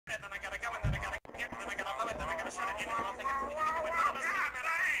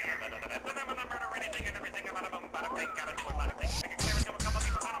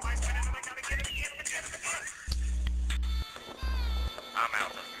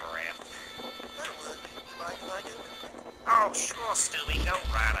Oh, sure, Stewie. Go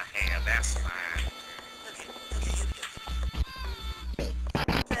right ahead. That's fine.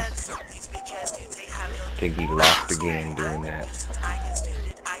 I think he lost the game doing that.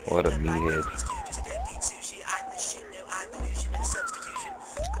 What a meathead.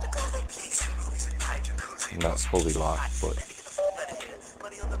 Not fully lost, but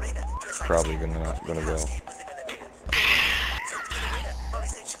probably not gonna go.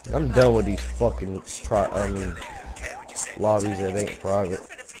 I'm done with these fucking lobbies that ain't private.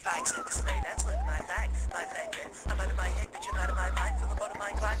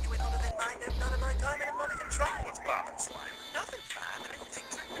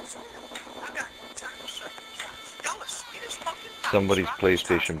 Somebody's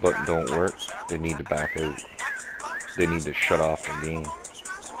PlayStation button don't work. They need to back out. They need to shut off the game.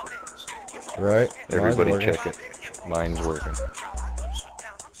 Right? Everybody check it. Mine's working.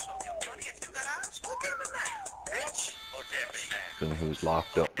 And who's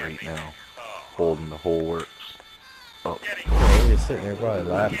locked up right now, holding the whole works up. Yeah, he's just sitting there probably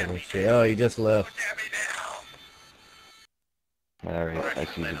laughing and shit. Oh, he just left. Alright, I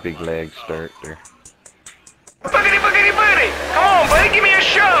see the big leg start there. Boogity, boogity, boogity! Come on, buddy, give me a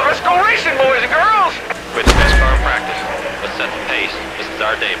shove! Let's go racing, boys and girls! We're the best car in practice. Let's set the pace. This is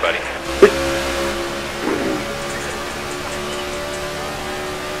our day, buddy.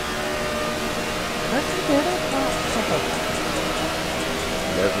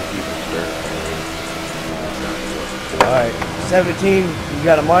 Alright, 17, you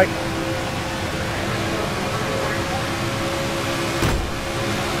got a mic?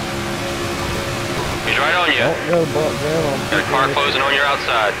 He's right on you. Don't go butt down. Got a car closing on your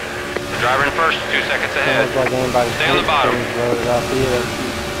outside. The driver in first, 2 seconds ahead. Stay on the bottom.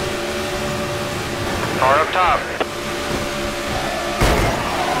 Car up top.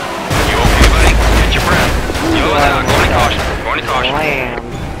 You okay, buddy? Get your breath. You go out. Going to caution. Going to caution.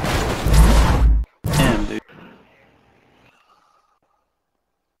 Damn, dude.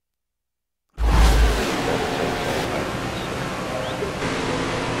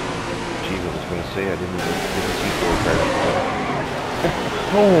 Jeez, I was gonna say I didn't see 4 cars.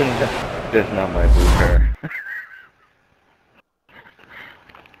 Boom! That's not my blue car.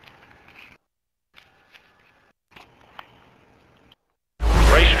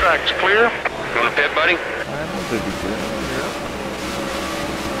 Racetrack's clear. You want to pit, buddy?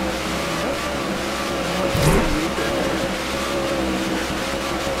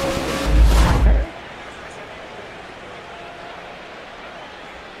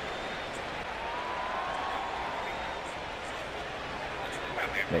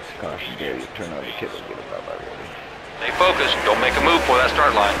 Next caution there, you turn on the kit and get it out already. Stay focused. Don't make a move for that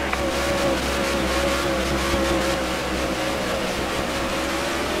start line.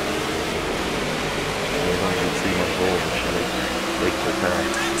 They're only 3 months old and she breaks her car.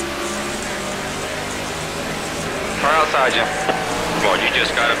 Car outside you. Come on, you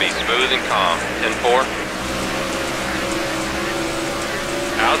just gotta be smooth and calm. 10-4.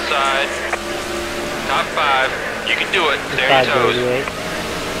 Outside. Top 5. You can do it. Stay on your toes.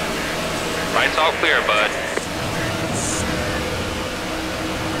 Right's all clear, bud.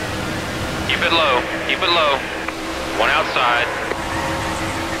 Keep it low. Keep it low. 1 outside.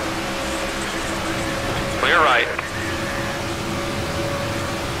 Clear right.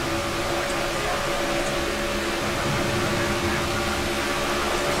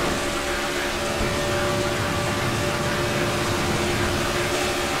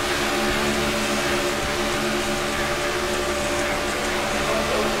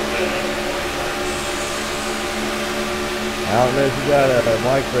 I don't know if you got a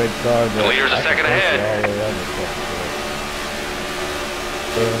mic red car, but The leader's a second ahead.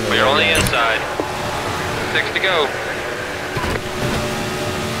 We're on the inside. 6 to go.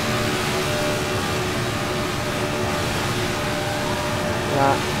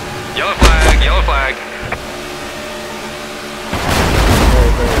 Yellow flag, yellow flag.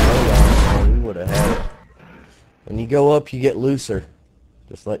 We would have had it. When you go up, you get looser.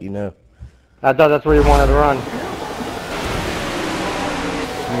 Just let you know. I thought that's where you wanted to run.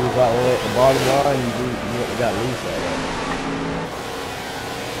 You got at the bottom line, you got loose at it.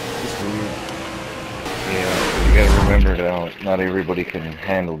 It's weird. Yeah, you gotta remember that not everybody can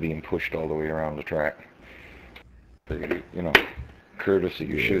handle being pushed all the way around the track. So, you know, courtesy,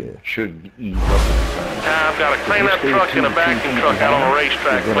 you should ease up. I've got a cleanup truck and a vacuum truck out on the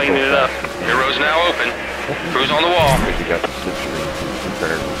racetrack cleaning it up. Your road's now open. Crew's on the wall. If you got the slipstream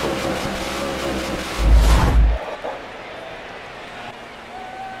compared to the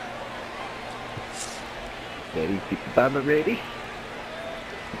Ready? Baba ready?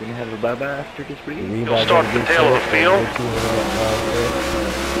 Gonna have a bye-bye after this video? You'll start at the tail of the field.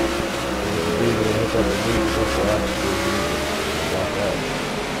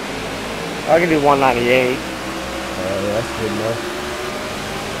 I can do 198. That's good enough.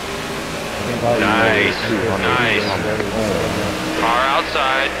 Nice. Nice. Car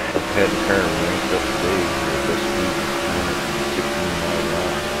outside. Head turn, ranked up big with the speed 16 miles an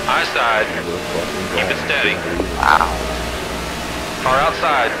hour. High side. Keep it steady. Wow. Car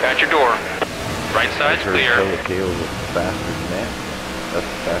outside. At your door. Right side's clear. Tail was faster than that. That's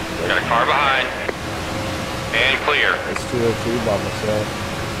the fastest. Got a car behind. And clear. It's 202 by myself.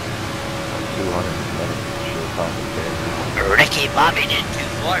 200 minutes. Sure complicated. Ricky Bobby did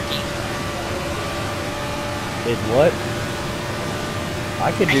 240. Did what?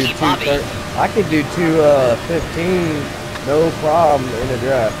 I could do Ricky Bobby. 230. I could do 215, no problem in a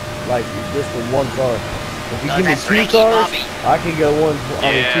draft. Like just with one car. If you No, give me that's 2 Ricky cars, Bobby. I could go one.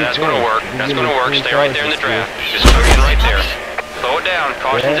 Yeah, that's gonna work. You That's give me gonna work. 3 Stay right cars, there in the it's draft. good. Just plug in right there. Slow it down. Yeah,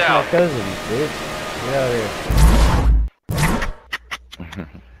 Caution's that's out. my cousin, bitch. Get out of here.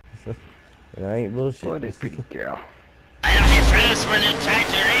 And I ain't bullshit. Boy, this pretty girl. I don't get first when they tried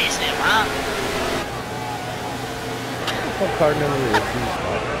to race him, huh? What car number is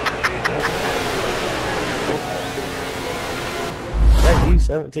that you,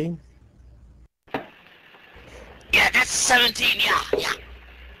 17? Yeah, that's 17, yeah.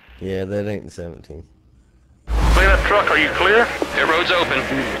 Yeah, that ain't 17. Clean up truck, are you clear? That road's open.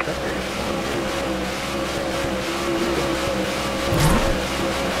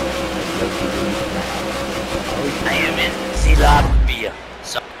 I am in Zilabia.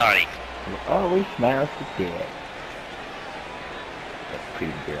 Sorry. Always smiles to death. That's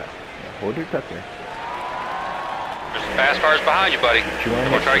pretty girl. Now hold her tucker. There's some fast cars behind you, buddy. They're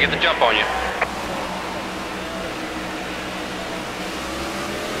gonna try to get the jump on you.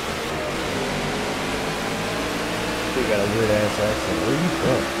 You got a weird ass accent. Where you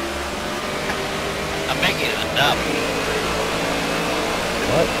from? I'm making it up.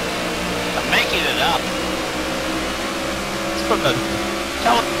 What? I'm making it up. It's from the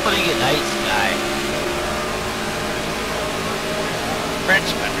California Nights guy.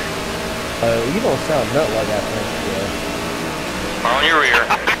 Frenchman. You don't sound nothing like that French guy. Car on your rear.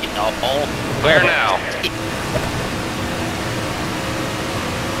 No. Clear now.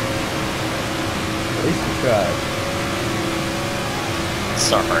 At least you tried.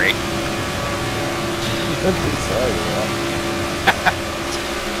 Sorry. I'm sorry, man.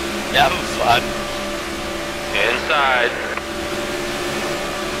 That was fun. Inside.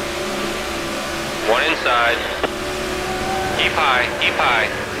 One inside. Keep high. Keep high.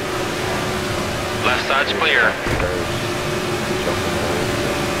 Left side's clear.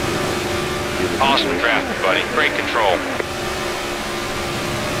 Awesome draft, buddy. Great control.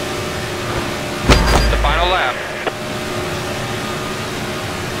 The final lap.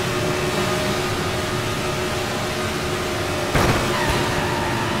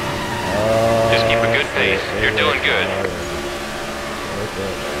 Just keep a good pace. You're doing good.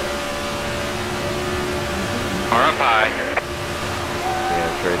 Car up high. Yeah, I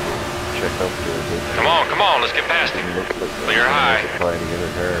tried to check up there a bit. Come on, let's get past him. Clear high. Try to get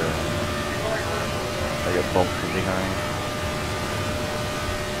her hair. I got bumped from behind.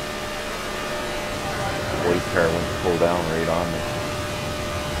 The weight car went to pull down right on me.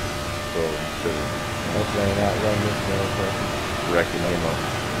 So instead of Hopefully not run this motherfucker. wrecking him up,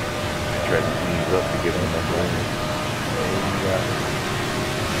 I tried to ease up to get him up over.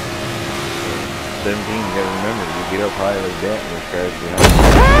 17, you gotta remember, you get up high like that and there's cars behind.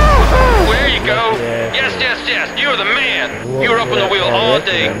 There you go. Yes. You're the man. You were up on the wheel all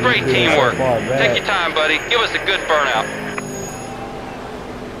day. Great teamwork. Take your time, buddy. Give us a good burnout.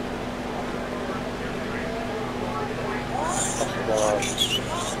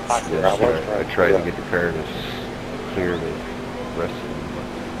 Yeah, I tried to get the car to clear the rest of them, but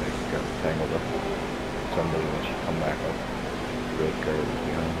they got tangled up with somebody when she come back up. The red car was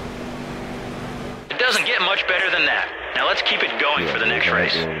behind. It doesn't get much better than that. Now let's keep it going for the next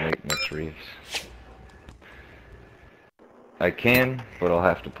race. Next race. I can, but I'll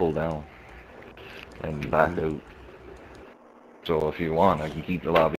have to pull down and back out. So if you want, I can keep the lobby.